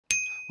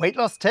Weight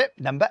loss tip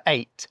number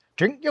 8,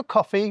 drink your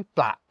coffee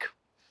black.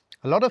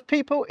 A lot of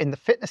people in the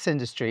fitness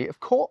industry have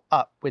caught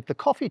up with the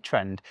coffee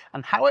trend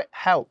and how it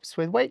helps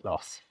with weight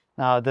loss.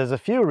 Now, there's a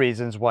few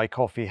reasons why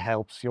coffee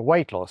helps your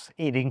weight loss.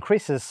 It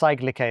increases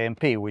cyclic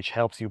AMP, which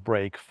helps you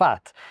break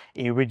fat.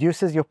 It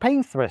reduces your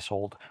pain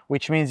threshold,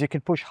 which means you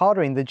can push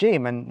harder in the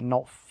gym and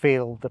not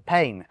feel the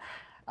pain.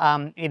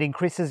 It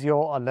increases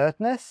your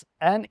alertness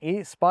and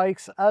it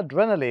spikes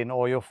adrenaline,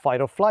 or your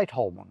fight or flight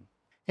hormone.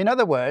 In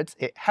other words,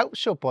 it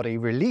helps your body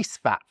release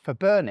fat for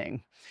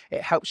burning.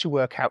 It helps you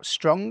work out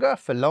stronger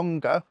for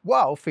longer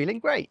while feeling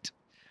great.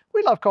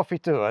 We love coffee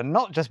too, and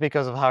not just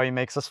because of how it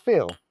makes us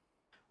feel.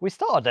 We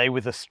start our day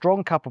with a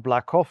strong cup of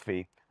black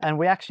coffee, and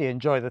we actually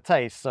enjoy the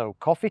taste. So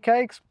coffee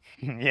cakes?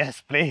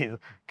 Yes, please.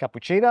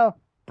 Cappuccino?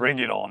 Bring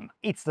it on.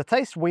 It's the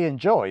taste we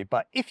enjoy,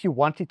 but if you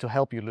want it to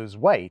help you lose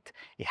weight,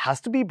 it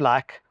has to be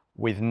black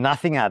with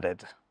nothing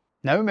added.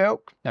 No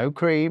milk, no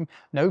cream,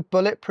 no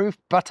bulletproof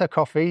butter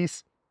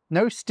coffees,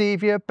 no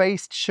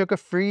stevia-based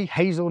sugar-free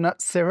hazelnut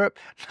syrup,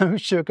 no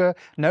sugar,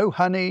 no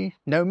honey,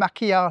 no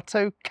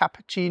macchiato,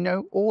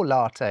 cappuccino or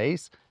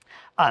lattes.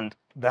 And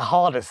the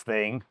hardest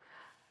thing,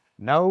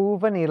 no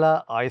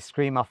vanilla ice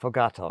cream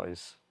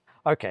affogatos.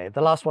 Okay,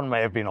 the last one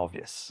may have been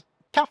obvious.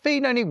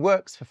 Caffeine only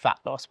works for fat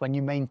loss when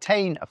you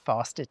maintain a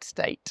fasted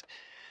state.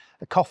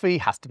 The coffee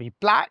has to be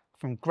black,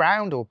 from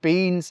ground or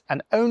beans,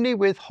 and only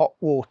with hot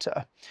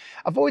water.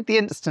 Avoid the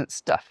instant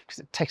stuff because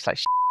it tastes like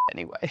shit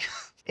anyway.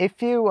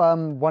 If you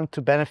want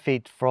to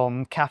benefit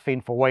from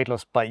caffeine for weight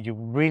loss, but you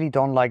really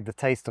don't like the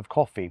taste of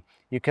coffee,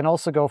 you can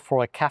also go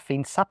for a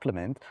caffeine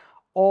supplement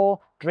or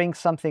drink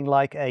something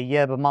like a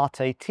yerba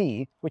mate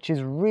tea, which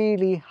is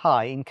really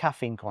high in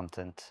caffeine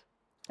content.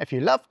 If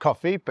you love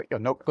coffee, but you're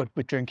not good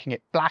with drinking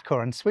it black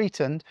or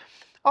unsweetened,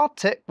 our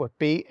tip would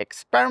be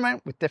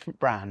experiment with different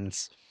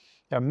brands.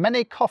 There are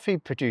many coffee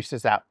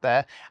producers out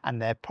there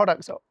and their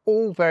products are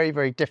all very,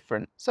 very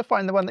different, so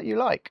find the one that you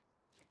like.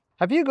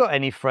 Have you got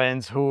any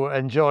friends who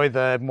enjoy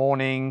the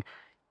morning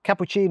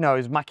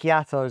cappuccinos,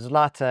 macchiatos,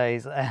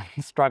 lattes and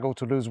struggle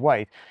to lose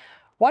weight?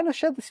 Why not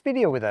share this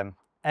video with them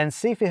and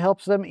see if it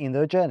helps them in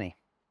their journey?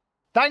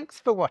 Thanks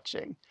for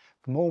watching.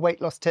 For more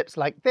weight loss tips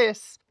like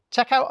this,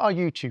 check out our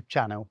YouTube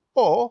channel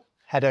or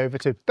head over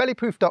to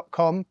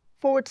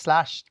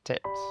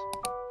bellyproof.com/tips.